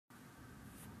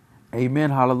Amen.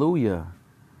 Hallelujah.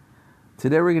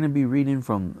 Today we're going to be reading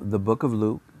from the book of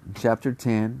Luke, chapter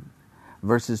 10,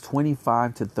 verses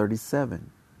 25 to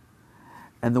 37.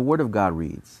 And the word of God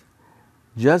reads,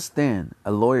 Just then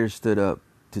a lawyer stood up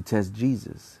to test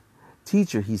Jesus.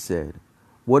 Teacher, he said,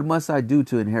 what must I do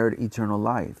to inherit eternal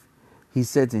life? He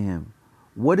said to him,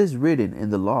 What is written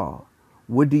in the law?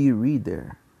 What do you read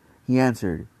there? He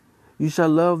answered, You shall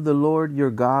love the Lord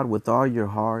your God with all your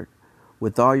heart,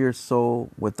 with all your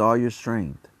soul, with all your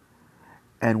strength,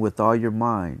 and with all your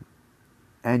mind,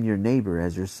 and your neighbor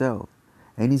as yourself.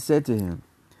 And he said to him,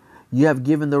 You have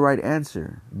given the right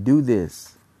answer. Do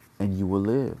this, and you will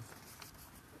live.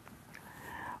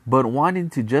 But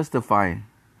wanting to justify,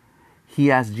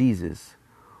 he asked Jesus,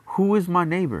 Who is my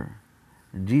neighbor?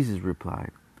 And Jesus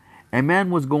replied, A man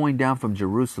was going down from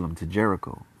Jerusalem to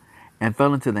Jericho, and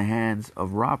fell into the hands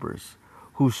of robbers,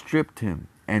 who stripped him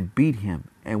and beat him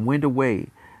and went away,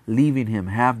 leaving him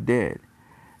half dead.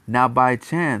 Now by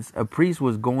chance a priest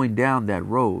was going down that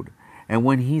road, and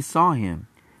when he saw him,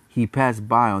 he passed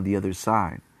by on the other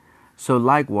side. So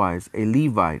likewise a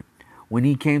Levite, when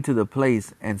he came to the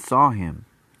place and saw him,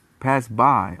 passed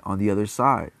by on the other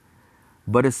side.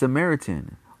 But a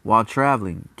Samaritan, while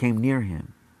traveling, came near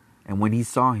him, and when he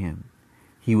saw him,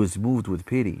 he was moved with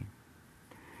pity.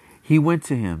 He went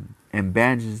to him and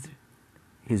bandaged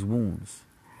his wounds,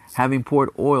 having poured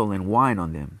oil and wine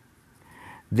on them.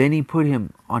 Then he put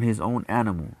him on his own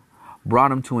animal,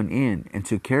 brought him to an inn, and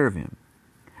took care of him.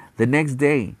 The next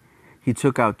day he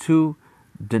took out 2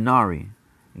 denarii,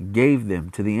 gave them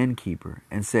to the innkeeper,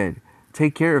 and said,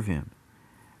 Take care of him,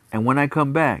 and when I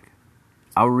come back,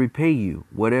 I will repay you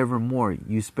whatever more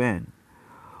you spend.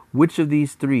 Which of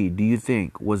these 3 do you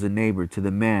think was a neighbor to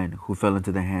the man who fell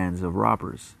into the hands of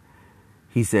robbers?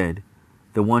 He said,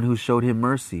 The one who showed him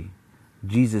mercy.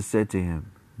 Jesus said to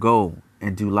him, Go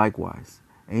and do likewise.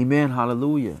 Amen.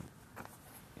 Hallelujah.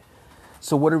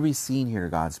 So what are we seeing here,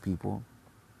 God's people?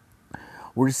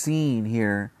 We're seeing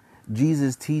here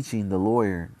Jesus teaching the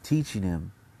lawyer, teaching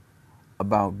him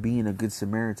about being a good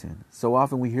Samaritan. So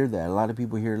often we hear that. A lot of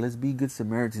people hear, let's be good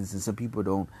Samaritans, and some people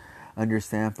don't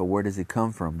understand, for where does it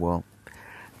come from? Well,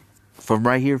 from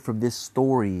right here, from this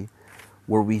story,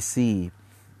 where we see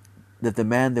that the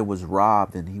man that was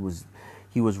robbed, and he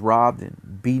was robbed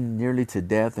and beaten nearly to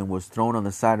death and was thrown on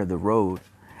the side of the road,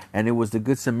 and it was the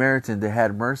good Samaritan that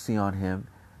had mercy on him,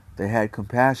 that had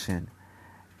compassion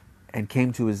and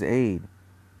came to his aid,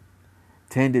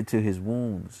 tended to his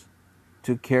wounds,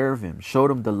 took care of him, showed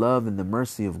him the love and the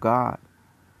mercy of God.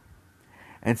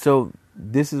 And so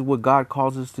this is what God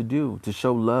calls us to do, to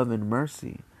show love and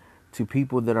mercy to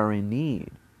people that are in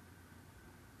need.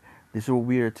 This is what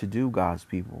we are to do, God's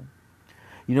people.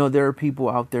 You know, there are people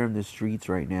out there in the streets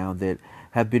right now that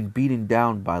have been beaten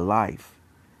down by life,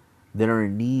 that are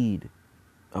in need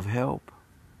of help.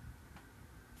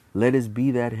 Let us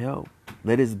be that help.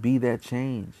 Let us be that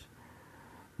change.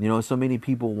 You know, so many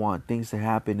people want things to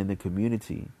happen in the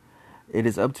community. It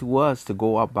is up to us to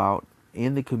go about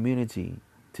in the community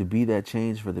to be that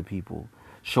change for the people.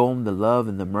 Show them the love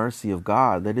and the mercy of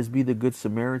God. Let us be the good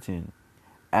Samaritan,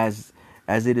 as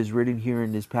it is written here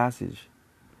in this passage.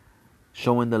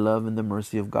 Showing the love and the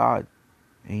mercy of God.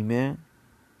 Amen.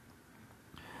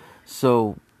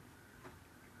 So,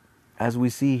 as we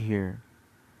see here,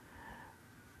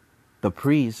 the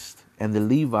priest and the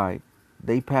Levite,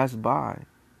 they passed by.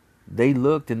 They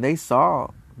looked and they saw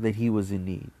that he was in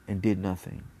need and did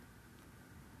nothing.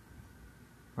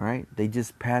 Right? They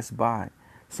just passed by.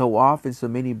 So often, so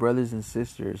many brothers and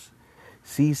sisters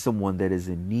see someone that is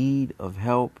in need of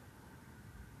help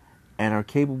and are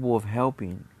capable of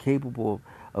helping, capable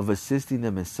of assisting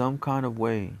them in some kind of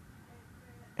way,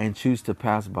 and choose to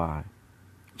pass by.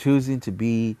 Choosing to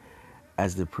be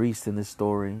as the priest in this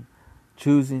story,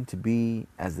 choosing to be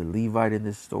as the Levite in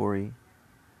this story.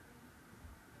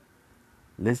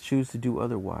 Let's choose to do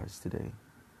otherwise today.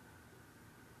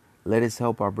 Let us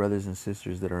help our brothers and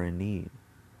sisters that are in need.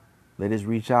 Let us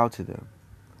reach out to them.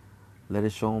 Let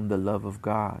us show them the love of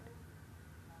God.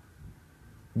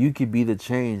 You could be the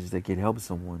change that could help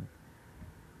someone.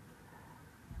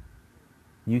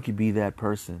 You could be that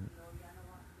person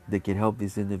that could help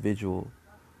this individual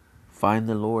find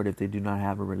the Lord if they do not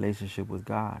have a relationship with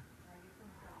God,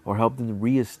 or help them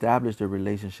reestablish their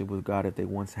relationship with God if they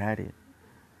once had it.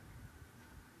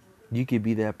 You could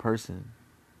be that person.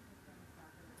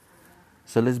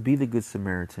 So let's be the good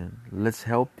Samaritan. Let's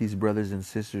help these brothers and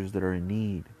sisters that are in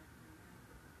need.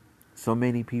 So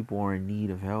many people are in need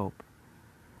of help.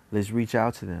 Let's reach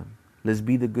out to them. Let's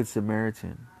be the good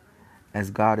Samaritan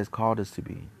as God has called us to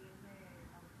be.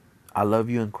 I love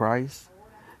you in Christ.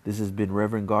 This has been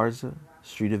Reverend Garza.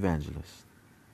 Street Evangelist.